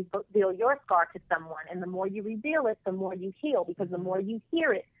you to reveal your scar to someone. And the more you reveal it, the more you heal, because the more you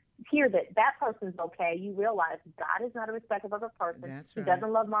hear that person's okay, you realize God is not a respecter of a person. He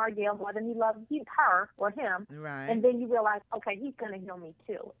doesn't love Marielle more than he loves her or him. And then you realize, okay, he's going to heal me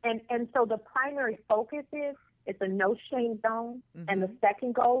too. And so the primary focus is It's a no shame zone. And the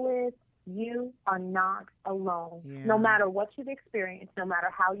second goal is you are not alone. No matter what you've experienced, no matter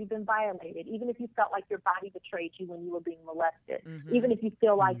how you've been violated, even if you felt like your body betrayed you when you were being molested, even if you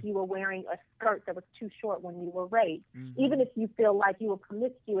feel like you were wearing a skirt that was too short when you were raped, even if you feel like you were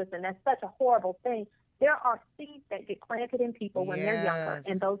promiscuous and that's such a horrible thing, there are seeds that get planted in people when they're younger,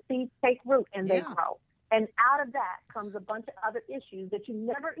 and those seeds take root and they grow. And out of that comes a bunch of other issues that you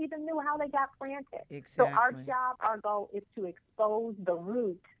never even knew how they got planted. So our job, our goal is to expose the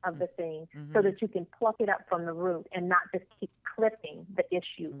root of the thing so that you can pluck it up from the root and not just keep clipping the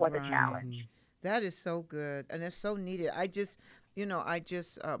issue or the challenge. That is so good. And it's so needed. I just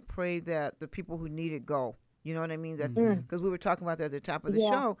pray that the people who need it go. You know what I mean? That because we were talking about that at the top of the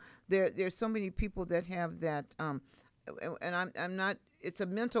show. There's so many people that have that, and I'm not. It's a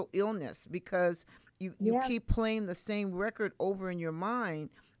mental illness because you keep playing the same record over in your mind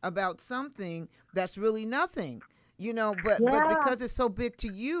about something that's really nothing. You know, but because it's so big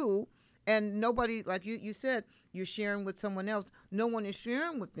to you, and nobody, like you said, you're sharing with someone else. No one is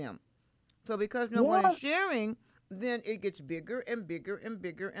sharing with them. So because no one is sharing, then it gets bigger and bigger and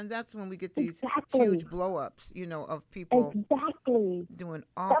bigger, and that's when we get these huge blow-ups, you know, of people doing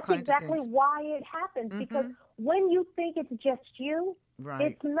all kinds of things. That's exactly why it happens, because when you think it's just you,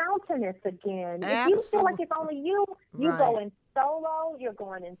 it's mountainous again. If you feel like it's only you, you go in solo, you're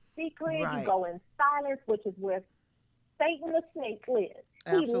going in secret, you go in silence, which is where Satan the snake lives.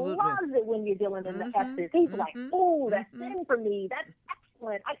 He loves it when you're dealing in the S's. He's like, ooh, that's sin for me. That's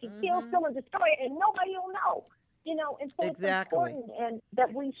excellent. I can kill, steal, and destroy it, and nobody will know. You know, and so it's important and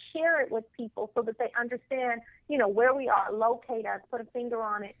that we share it with people so that they understand, you know, where we are, locate us, put a finger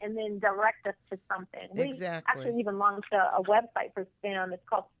on it, and then direct us to something. We actually even launched a website for STEM. It's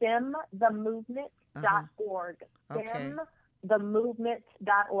called STEMthemovement.org.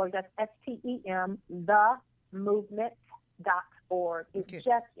 STEMthemovement.org. That's STEM, themovement.org.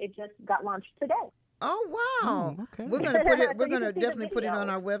 It just got launched today. Oh wow! We're gonna put it. We're gonna definitely put it on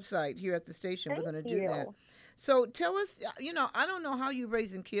our website here at the station. We're gonna do that. So tell us, you know, I don't know how you're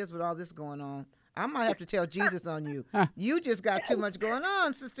raising kids with all this going on. I might have to tell Jesus on you. You just got too much going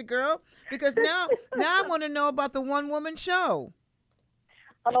on, sister girl. Because now I want to know about the one woman show.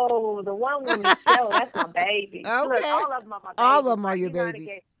 Oh, the one woman show. That's my baby. Okay. Look, all of them are my babies. All of them are your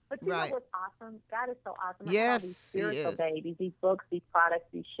babies. But you know what's awesome? God is so awesome. I Yes, have all these spiritual babies, these books, these products,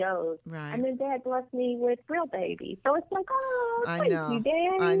 these shows. Right. And then Dad blessed me with real babies. So it's like, oh, thank you,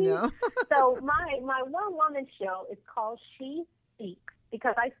 Daddy. I know. So my one-woman show is called She Speaks,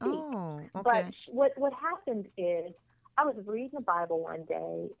 because I speak. Oh, okay. But what happened is I was reading the Bible one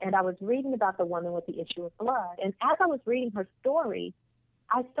day, and I was reading about the woman with the issue of blood. And as I was reading her story,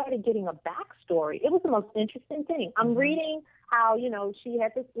 I started getting a backstory. It was the most interesting thing. I'm reading how, you know, she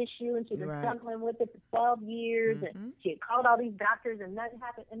had this issue and she'd been struggling with it for 12 years and she had called all these doctors and nothing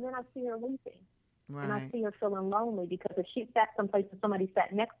happened. And then I see her weeping. And I see her feeling lonely because if she sat someplace and somebody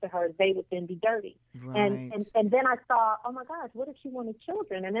sat next to her, they would then be dirty. And then I saw, oh my gosh, what if she wanted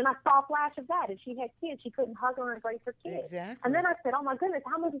children? And then I saw a flash of that. If she had kids, she couldn't hug her and embrace her kids. And then I said, oh my goodness,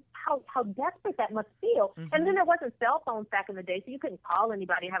 how desperate that must feel. And then there wasn't cell phones back in the day, so you couldn't call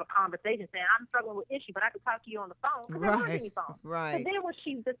anybody and have a conversation saying, I'm struggling with issue, but I could talk to you on the phone because there weren't any phones. So then when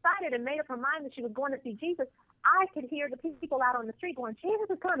she decided and made up her mind that she was going to see Jesus, I could hear the people out on the street going, Jesus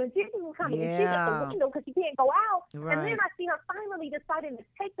is coming, Jesus is coming. And she's at the window because she can't go out. And then I see her finally deciding to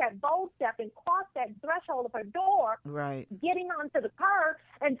take that bold step and cross that threshold of her door, getting onto the curb,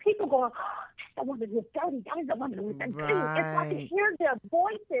 and people going, oh, that woman is dirty. That is the woman with that too. It's like I could hear their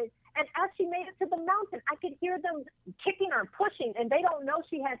voices. And as she made it to the mountain, I could hear them kicking her and pushing. And they don't know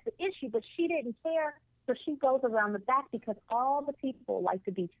she has the issue, but she didn't care. So she goes around the back because all the people like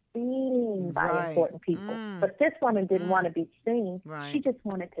to be seen by important people. But this woman didn't want to be seen. She just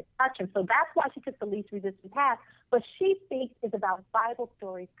wanted to touch him. So that's why she took the least resistance path. But She Speaks is about Bible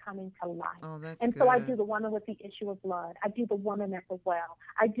stories coming to life. Oh, that's and good. So I do the woman with the issue of blood. I do the woman at the well.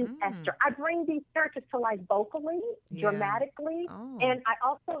 I do Esther. I bring these characters to life vocally, dramatically. And I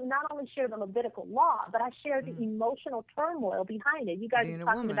also not only share the Levitical law, but I share the emotional turmoil behind it. You guys are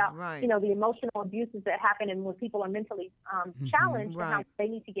talking about, you know, the emotional abuses that happen and when people are mentally challenged and how they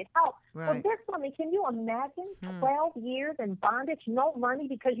need to get help. So this woman, can you imagine 12 years in bondage, no money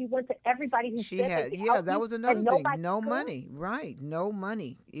because you went to everybody who said that was another thing. No money. No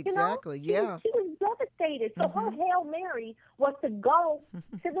money. Exactly. You know, she was devastated. So her Hail Mary was to go to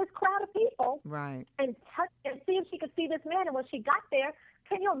this crowd of people and touch and see if she could see this man. And when she got there,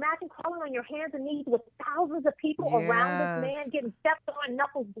 can Can you imagine crawling on your hands and knees with thousands of people around this man, getting stepped on,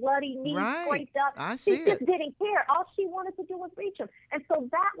 knuckles bloody, knees scraped up? I see She just didn't care. All she wanted to do was reach him. And so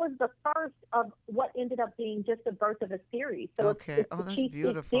that was the first of what ended up being just the birth of a series. So it's the Chief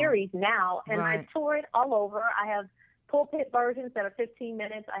Speak series now, and I tour it all over. I have pulpit versions that are 15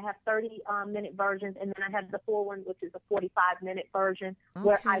 minutes. I have 30-minute versions, and then I have the full one, which is a 45-minute version,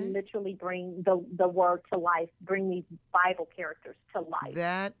 where I literally bring the word to life, bring these Bible characters to life.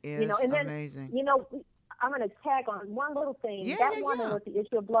 That is amazing. I'm going to tag on one little thing. That woman with the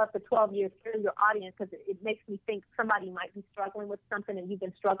issue of blood for 12 years, hear your audience, because it makes me think somebody might be struggling with something, and you've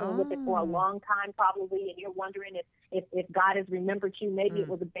been struggling with it for a long time probably, and you're wondering if God has remembered you. Maybe it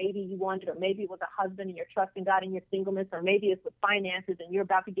was a baby you wanted, or maybe it was a husband and you're trusting God in your singleness, or maybe it's with finances and you're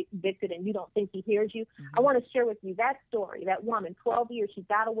about to get convicted and you don't think he hears you. I want to share with you that story. That woman, 12 years, she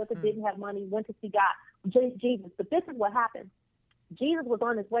battled with it, didn't have money, went to see God, Jesus. But this is what happened. Jesus was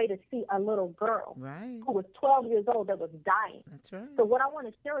on his way to see a little girl who was 12 years old that was dying. That's right. So what I want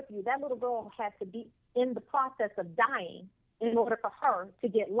to share with you, that little girl had to be in the process of dying in order for her to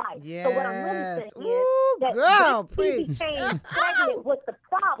get life. Yes. So what I'm really saying is that she became pregnant with the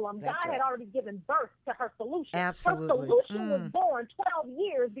problem. God had already given birth to her solution. Absolutely. Her solution was born 12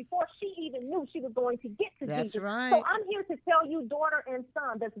 years before she even knew she was going to get to Jesus. Right. So I'm here to tell you, daughter and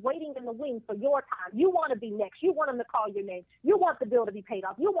son, that's waiting in the wings for your time. You want to be next. You want them to call your name. You want the bill to be paid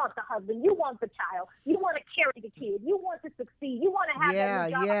off. You want the husband. You want the child. You want to carry the kid. You want to succeed. You want to have that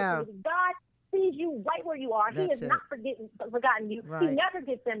new job opportunity. God sees you right where you are. He has not forgotten you. He never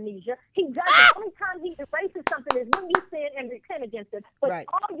gets amnesia. He does it. The only time he erases something is when you sin and repent against it. But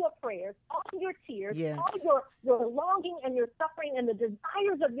all your prayers, all your tears, all your longing and your suffering and the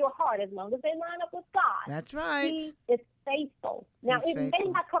desires of your heart, as long as they line up with God. That's right. He is faithful. Now, it may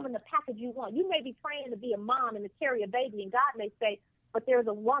not come in the package you want. You may be praying to be a mom and to carry a baby, and God may say, but there's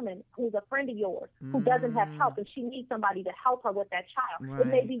a woman who's a friend of yours who doesn't have help, and she needs somebody to help her with that child. It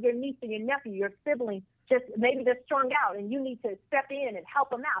may be your niece or your nephew, your sibling, just maybe they're strung out, and you need to step in and help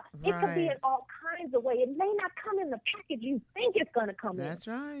them out. It could be in all kinds of ways. It may not come in the package you think it's going to come in. That's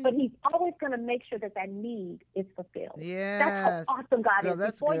right. But he's always going to make sure that need is fulfilled. Yes. That's how awesome God is.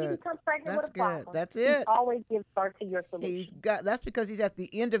 That's Before good. you become pregnant with a problem, That's it. he always gives birth to your solution. That's because he's at the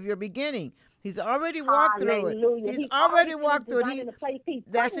end of your beginning. He's already walked through it. He's already walked through it.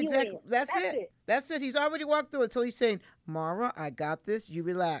 That's exactly. That's it. That's it. He's already walked through it. So he's saying, Mara, I got this. You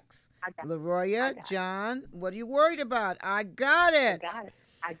relax. Leroya, John, what are you worried about? I got it.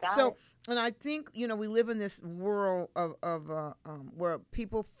 I got it. And I think, we live in this world of where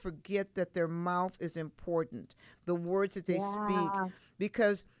people forget that their mouth is important, the words that they speak,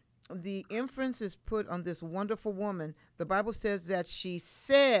 because the inference is put on this wonderful woman. The Bible says that she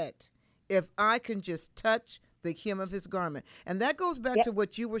said, if I can just touch the hem of his garment. And that goes back to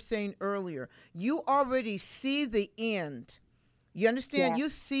what you were saying earlier. You already see the end. You understand? You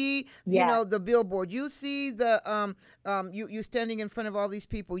see, the billboard. You see the you standing in front of all these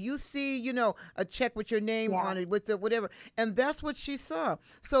people. You see, a check with your name on it, with the whatever. And that's what she saw.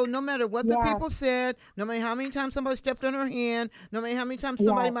 So no matter what the people said, no matter how many times somebody stepped on her hand, no matter how many times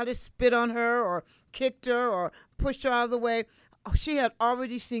somebody might have spit on her or kicked her or pushed her out of the way, she had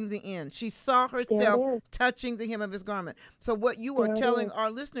already seen the end. She saw herself touching the hem of his garment. So what you are telling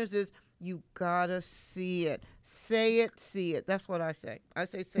our listeners is, you gotta see it. Say it, see it. That's what I say. I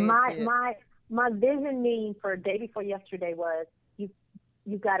say, say it, see it. My vision meeting for day before yesterday was you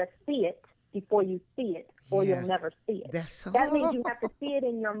gotta see it before you see it, or you'll never see it. That means you have to see it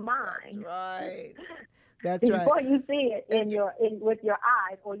in your mind. That's right. That's right. Before you see it with your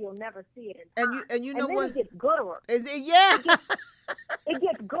eyes, or you'll never see it in time. And you know then what? It gets gooder. It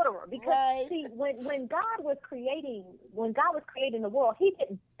gets gooder because see, when God was creating the world, he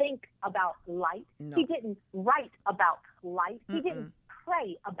didn't think about light. No. He didn't write about light. He didn't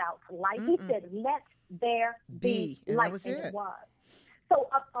pray about light. He said, "Let there be light," and it was. So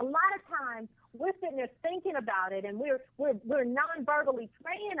a lot of times we're sitting there thinking about it, and we're non-verbally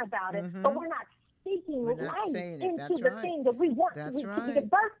praying about it, but we're not speaking life into the thing that we want to give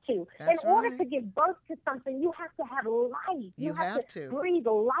birth to. In order to give birth to something, you have to have life. You have to breathe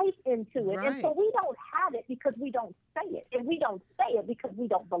life into it. And so we don't have it because we don't say it. And we don't say it because we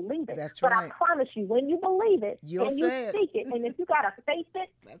don't believe it. But I promise you, when you believe it and you speak it, and if you got to face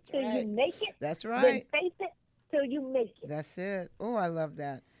it till you make it, then face it till you make it. That's it. Oh, I love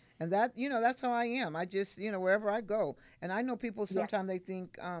that. And that, that's how I am. I just, wherever I go. And I know people sometimes they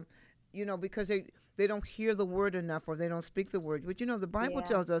think, because they don't hear the word enough or they don't speak the word. But, the Bible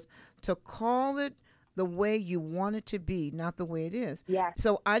tells us to call it the way you want it to be, not the way it is. Yes.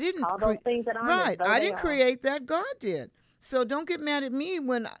 So I didn't those things that aren't I didn't create that. God did. So don't get mad at me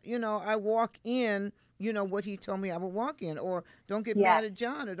when, I walk in, what he told me I would walk in. Or don't get mad at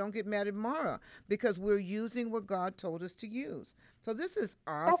John, or don't get mad at Mara, because we're using what God told us to use. So this is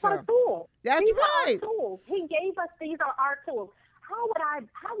awesome. That's our tool. That's these right. Are our tools. He gave us, these are our tools. How would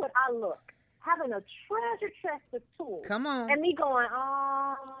I look having a treasure chest of tools? Come on. And me going,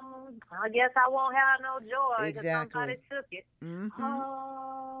 I guess I won't have no joy because somebody took it.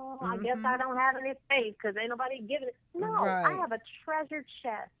 I guess I don't have any faith because ain't nobody giving it. No, I have a treasure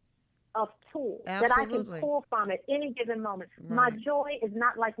chest of tools that I can pull from at any given moment. Right. My joy is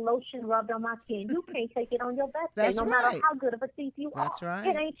not like lotion rubbed on my skin. You can't take it on your best day, no matter how good of a thief you are. That's right.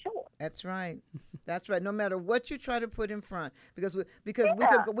 It ain't yours. That's right. That's right. No matter what you try to put in front, because we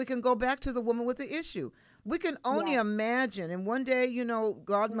can go back to the woman with the issue. We can only imagine, and one day,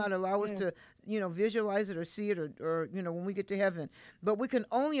 God might allow us to, visualize it or see it, or when we get to heaven. But we can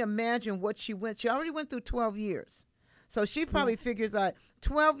only imagine what she went. She already went through 12 years. So she probably figures like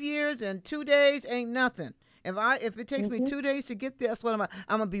 12 years and 2 days ain't nothing. If it takes me 2 days to get there, that's what I'm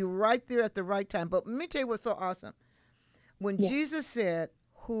gonna be right there at the right time. But let me tell you what's so awesome. When Jesus said,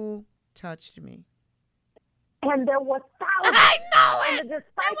 "Who touched me?" And there were thousands. I know it. And the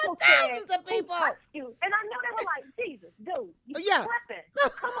disciples there were thousands of people. Who touched you? And I know they were like, Jesus, dude, you tripping.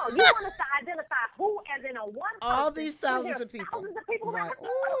 Come on, you want us to identify who as in a one person. All these thousands of people. Thousands of people. Right.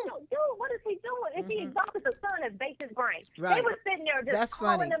 Dude, what is he doing? If he exalted the Son and baked his brain. Right. They were sitting there just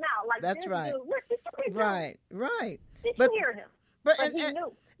calling them out like, that's this right. dude, what did you right. Did you hear him? But he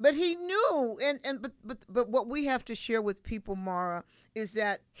knew. But he knew, but what we have to share with people, Mara, is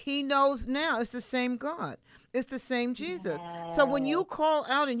that he knows now. It's the same God. It's the same Jesus. Yes. So when you call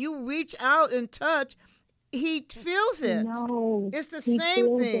out and you reach out and touch, he feels it. No, it's the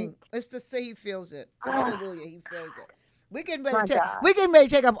same thing. It's the same. He feels it. Hallelujah. He feels it. We can ready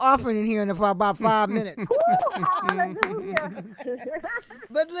take up offering in here in about 5 minutes. Ooh, hallelujah.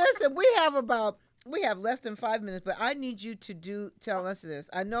 But listen, we have less than 5 minutes, but I need you to tell us this.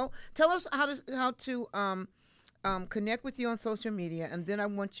 Tell us how to connect with you on social media, and then I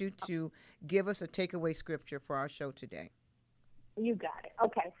want you to give us a takeaway scripture for our show today. You got it.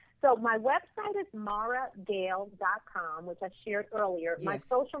 Okay. So my website is maragale.com, which I shared earlier. Yes. My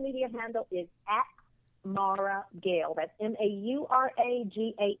social media handle is @Mara Gale. That's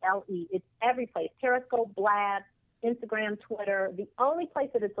MAURAGALE. It's every place. Periscope, Blab, Instagram, Twitter. The only place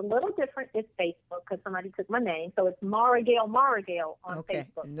that it's a little different is Facebook because somebody took my name. So it's Mara Gale on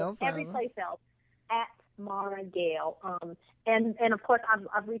Facebook. No problem. Every place else @Mara Gale. And of course,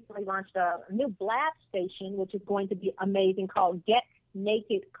 I've recently launched a new Blab station, which is going to be amazing, called Get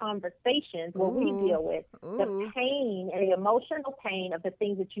Naked Conversations, where we deal with the pain and the emotional pain of the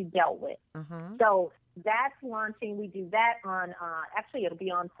things that you dealt with. So that's launching. We do that on, actually, it'll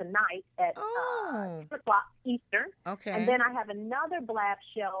be on tonight at 6 o'clock Eastern. Okay. And then I have another Blab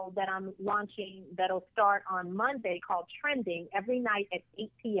show that I'm launching that'll start on Monday called Trending, every night at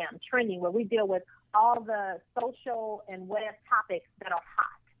 8 p.m. Trending, where we deal with all the social and web topics that are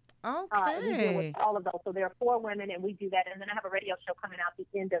hot. Okay. We deal with all of those. So there are 4 women, and we do that. And then I have a radio show coming out at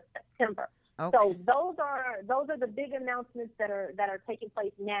the end of September. Okay. So those are the big announcements that are taking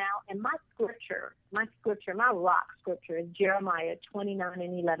place now. And my rock scripture is Jeremiah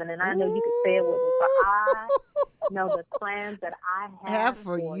 29:11. And I know you can say it with me, but I know the plans that I have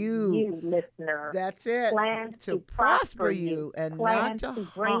for you, listener. That's it. Plans to prosper you and not to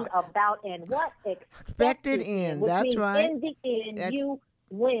bring about and what expected end. That's right. In the end, you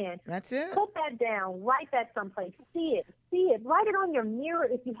win. That's it. Put that down. Write that someplace. See it. Write it on your mirror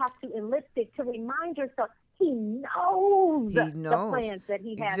if you have to, in lipstick, to remind yourself. He knows the plans that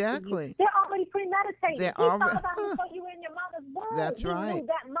he has for you. They're already premeditated. He thought about it before you were in your mother's womb. That's right. He knew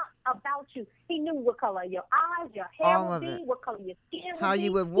that much about you. He knew what color your eyes, your hair would be, what color your skin would be. How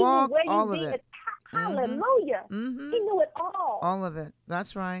you would walk, all of it. Hallelujah. He knew it all. All of it.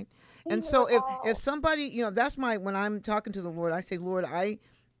 That's right. And so if somebody, that's when I'm talking to the Lord, I say, Lord, I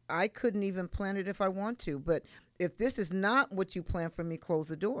couldn't even plan it if I want to. But if this is not what you plan for me, close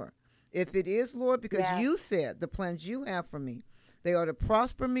the door. If it is, Lord, because you said the plans you have for me, they are to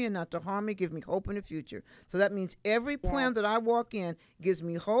prosper me and not to harm me, give me hope in the future. So that means every plan that I walk in gives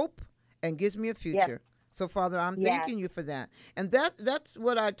me hope and gives me a future. So, Father, I'm thanking you for that. And that's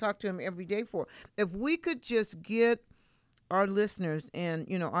what I talk to him every day for. If we could just get our listeners and,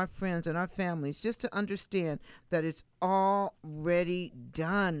 our friends and our families just to understand that it's already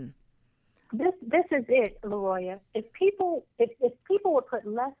done. This is it, LaRoya. If people would put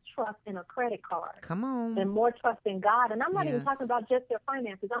less trust in a credit card, come on, and more trust in God, and I'm not even talking about just their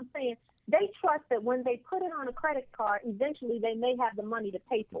finances. I'm saying They trust that when they put it on a credit card, eventually they may have the money to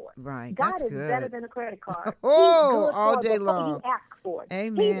pay for it. Right. God That's is good. better than a credit card. Oh, He's good all for it day before long. you ask for it.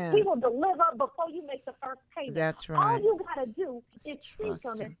 Amen. He will deliver before you make the first payment. That's All right. you got to do is Trust seek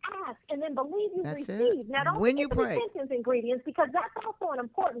Him and Him. ask, and then believe you That's it. receive. Now, don't When forget you the pray. repentance ingredients, because that's also an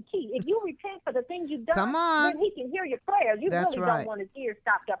important key. If you repent for the things you've done, Come on. then He can hear your prayers. You That's really right. don't want His ears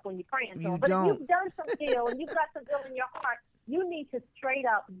stopped up when you're praying to You Him. But don't. if you've done some ill and you've got some ill in your heart, you need to straight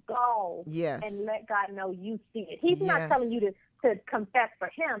up go Yes. and let God know you see it. He's not Yes. telling you to confess for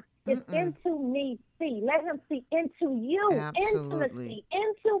Him. It's into me see. Let Him see into you. Absolutely. Intimacy.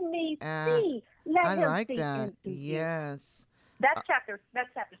 Into me see. Let I Him like see that. into you. Yes. That's chapter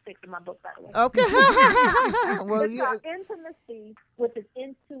 6 of my book, by the way. Okay. Well, It's you. called intimacy, which is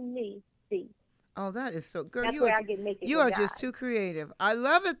into me see. Oh, that is so good. That's You where are, I get naked. you with are just God. too creative. I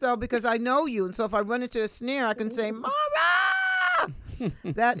love it though because I know you, and so if I run into a snare, I can say, "Mara."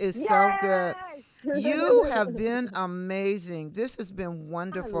 That is so good. Yes. You have been amazing. This has been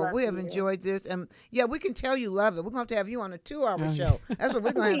wonderful. love We have you. enjoyed this, and yeah, we can tell you love it. We're going to have you on a 2-hour show. That's what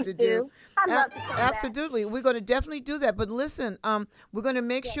we're going to have to Please do. I love to come back. Absolutely, we're going to definitely do that. But listen, we're going to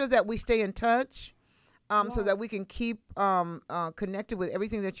make sure that we stay in touch. So that we can keep connected with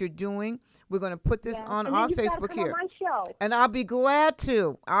everything that you're doing. We're going to put this on And our then you gotta Facebook come here. On my show. And I'll be glad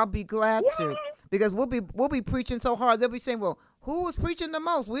to. Because we'll be preaching so hard. They'll be saying, well, who was preaching the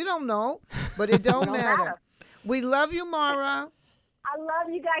most? We don't know, but it don't matter. We love you, Mara. I love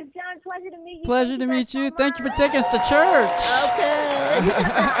you guys, John. Pleasure to meet you. Pleasure to Thank meet you. guys so Thank you for much. taking us to church. Okay.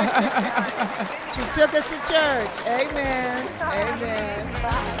 She took us to church. Amen. Amen.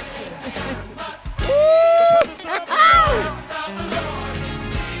 Woo!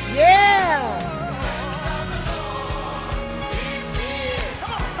 Yeah.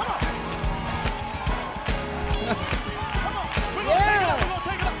 Everywhere.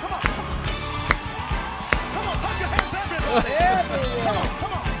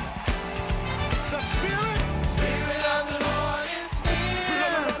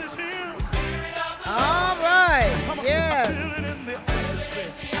 All right. Yes.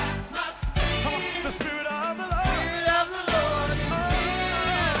 Spirit of the Lord is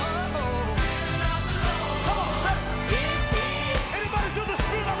Anybody feel the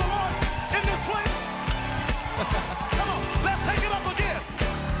Spirit of the Lord in this place? Come on, let's take it up again.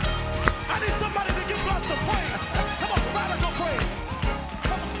 I need somebody to give God some praise. Come on, radical praise.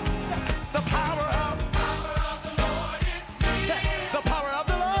 Come on. The power of the Lord is here. The power of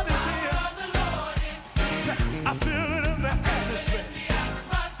the Lord is here. I feel it in the atmosphere.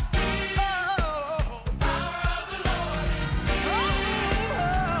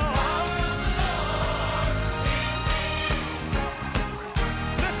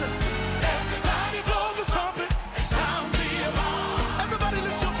 Listen, everybody blow the trumpet and sound the alarm. Everybody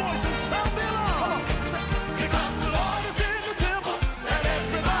lift your voice and sound the alarm. Because the Lord is in the temple. Let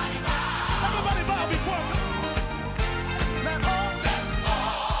everybody bow before Him. Let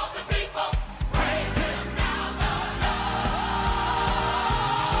all the people praise Him now, the Lord.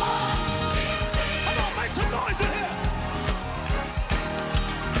 Come on, make some noise in here.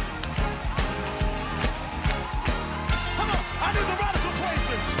 Come on, I need the radical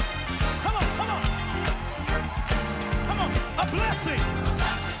praises. Come on, come on. Come on, a blessing. A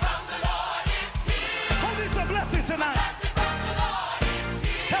blessing from the Lord is here. Who needs a blessing tonight? A blessing from the Lord is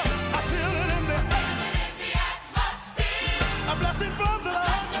here. Tell them, I feel it in the atmosphere. A blessing from the Lord.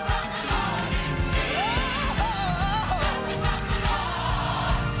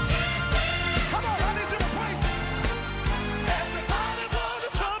 Come on, I need you to pray. Everybody blow the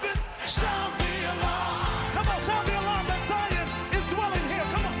trumpet, sound the alarm. Come on, sound the alarm that Zion is dwelling here.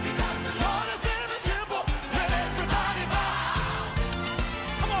 Come on. The Lord is in the temple. Let everybody bow.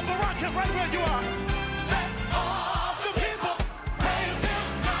 Come on, Barack, right where you are. Let all the people praise Him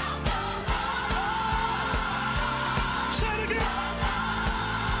now, the Lord. Say it again.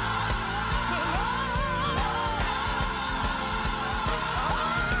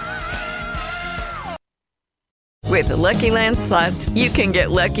 With the Lucky Land Slots, you can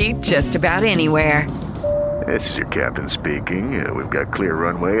get lucky just about anywhere. This is your captain speaking. We've got clear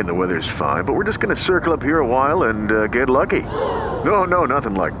runway and the weather's fine, but we're just going to circle up here a while and get lucky. No,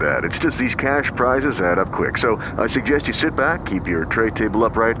 nothing like that. It's just these cash prizes add up quick. So I suggest you sit back, keep your tray table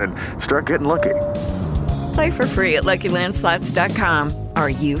upright, and start getting lucky. Play for free at LuckyLandSlots.com. Are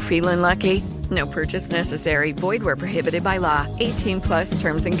you feeling lucky? No purchase necessary. Void where prohibited by law. 18+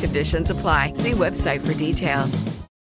 terms and conditions apply. See website for details.